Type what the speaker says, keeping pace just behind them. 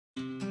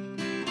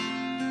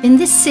In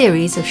this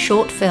series of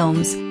short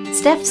films,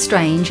 Steph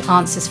Strange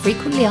answers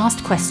frequently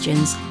asked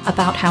questions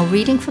about how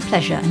reading for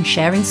pleasure and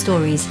sharing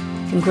stories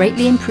can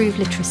greatly improve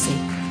literacy,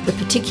 with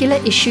particular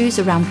issues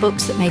around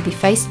books that may be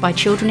faced by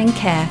children in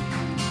care,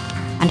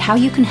 and how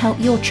you can help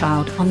your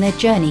child on their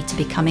journey to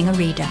becoming a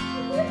reader.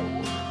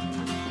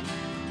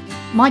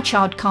 My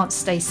child can't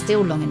stay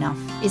still long enough.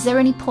 Is there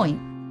any point?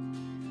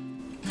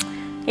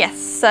 Yes,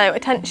 so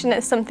attention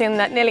is something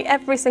that nearly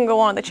every single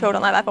one of the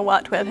children I've ever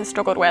worked with has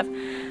struggled with.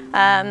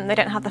 They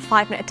don't have the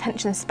 5-minute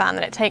attention span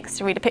that it takes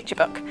to read a picture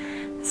book.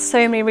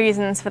 So many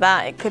reasons for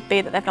that. It could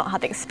be that they've not had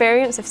the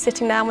experience of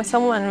sitting down with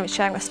someone and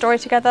sharing a story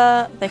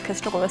together. They could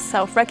struggle with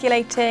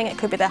self-regulating. It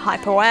could be they're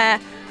hyper-aware.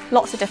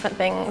 Lots of different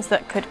things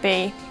that could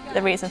be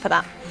the reason for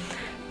that.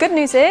 Good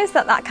news is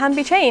that that can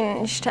be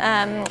changed.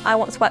 I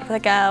once worked with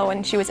a girl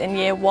when she was in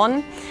year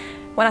 1.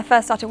 When I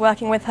first started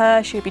working with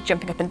her, she would be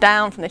jumping up and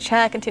down from the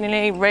chair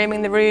continually,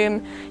 roaming the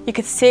room. You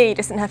could see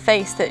just in her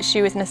face that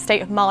she was in a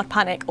state of mild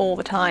panic all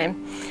the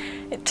time.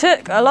 It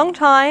took a long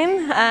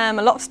time,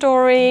 a lot of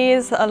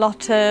stories, a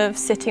lot of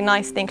sitting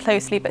nicely and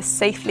closely but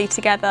safely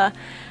together.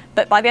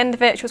 But by the end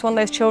of it, she was one of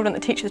those children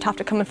that teachers would have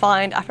to come and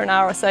find after an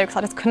hour or so because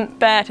I just couldn't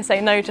bear to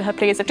say no to her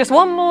pleas of just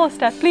one more,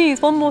 Steph,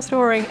 please, one more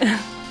story.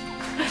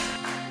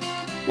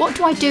 What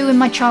do I do when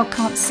my child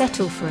can't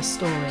settle for a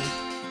story?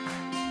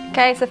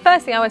 Okay, so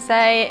first thing I would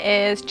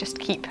say is just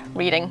keep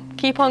reading.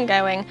 Keep on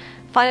going.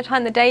 Find a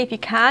time in the day if you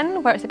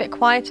can where it's a bit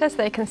quieter so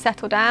they can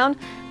settle down.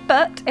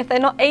 But if they're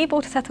not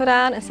able to settle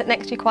down and sit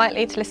next to you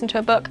quietly to listen to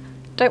a book,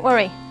 don't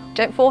worry.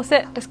 Don't force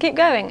it, just keep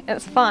going,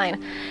 it's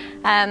fine.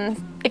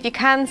 If you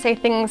can, say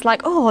things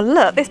like, oh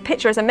look, this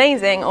picture is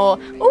amazing, or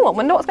oh, I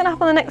wonder what's going to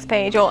happen on the next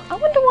page, or I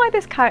wonder why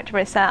this character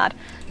is sad.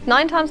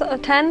 9 times out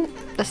of 10,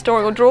 the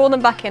story will draw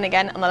them back in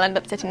again and they'll end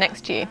up sitting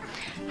next to you.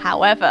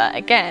 However,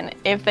 again,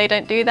 if they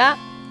don't do that,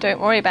 don't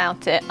worry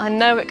about it. I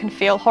know it can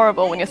feel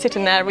horrible when you're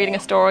sitting there reading a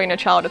story and your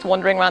child is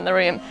wandering around the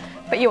room,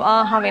 but you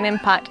are having an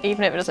impact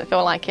even if it doesn't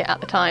feel like it at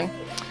the time.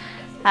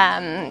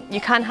 You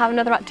can have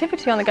another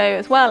activity on the go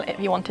as well if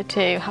you wanted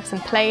to. Have some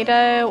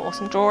Play-Doh or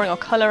some drawing or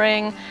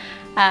colouring.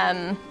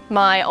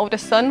 My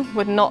oldest son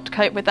would not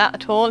cope with that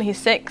at all. He's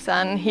 6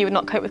 and he would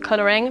not cope with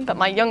colouring, but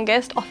my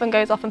youngest often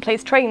goes off and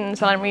plays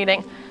trains while I'm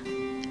reading.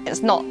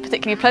 It's not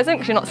particularly pleasant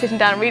because you're not sitting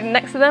down and reading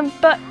next to them,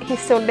 but he's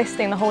still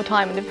listening the whole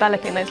time and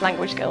developing those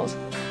language skills.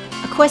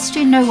 A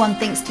question no one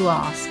thinks to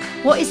ask.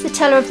 What is the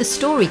teller of the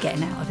story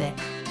getting out of it?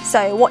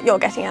 So what you're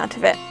getting out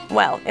of it?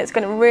 Well, it's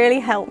going to really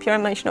help your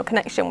emotional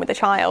connection with the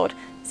child.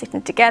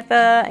 Sitting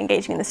together,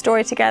 engaging in the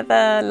story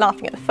together,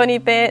 laughing at the funny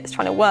bits,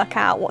 trying to work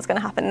out what's going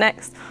to happen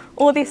next.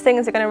 All these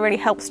things are going to really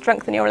help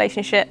strengthen your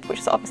relationship, which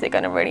is obviously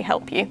going to really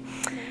help you.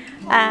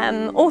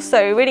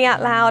 Also, reading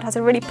out loud has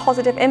a really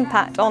positive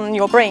impact on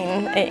your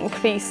brain. It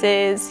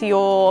increases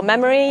your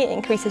memory, it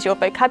increases your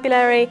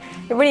vocabulary,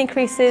 it really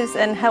increases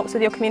and helps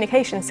with your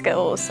communication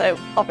skills, so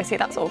obviously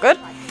that's all good.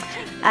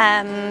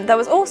 There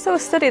was also a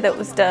study that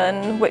was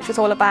done which was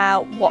all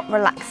about what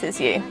relaxes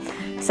you.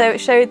 So it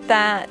showed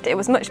that it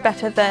was much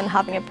better than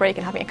having a break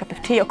and having a cup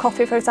of tea or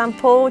coffee, for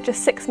example.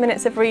 Just 6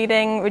 minutes of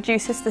reading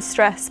reduces the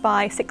stress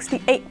by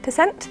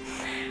 68%.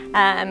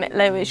 It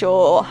lowers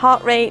your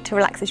heart rate,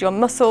 relaxes your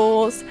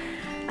muscles.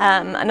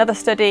 Another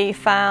study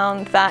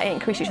found that it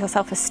increases your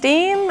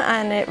self-esteem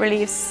and it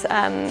relieves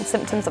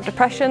symptoms of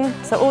depression.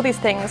 So all these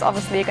things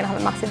obviously are going to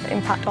have a massive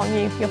impact on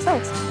you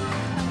yourselves.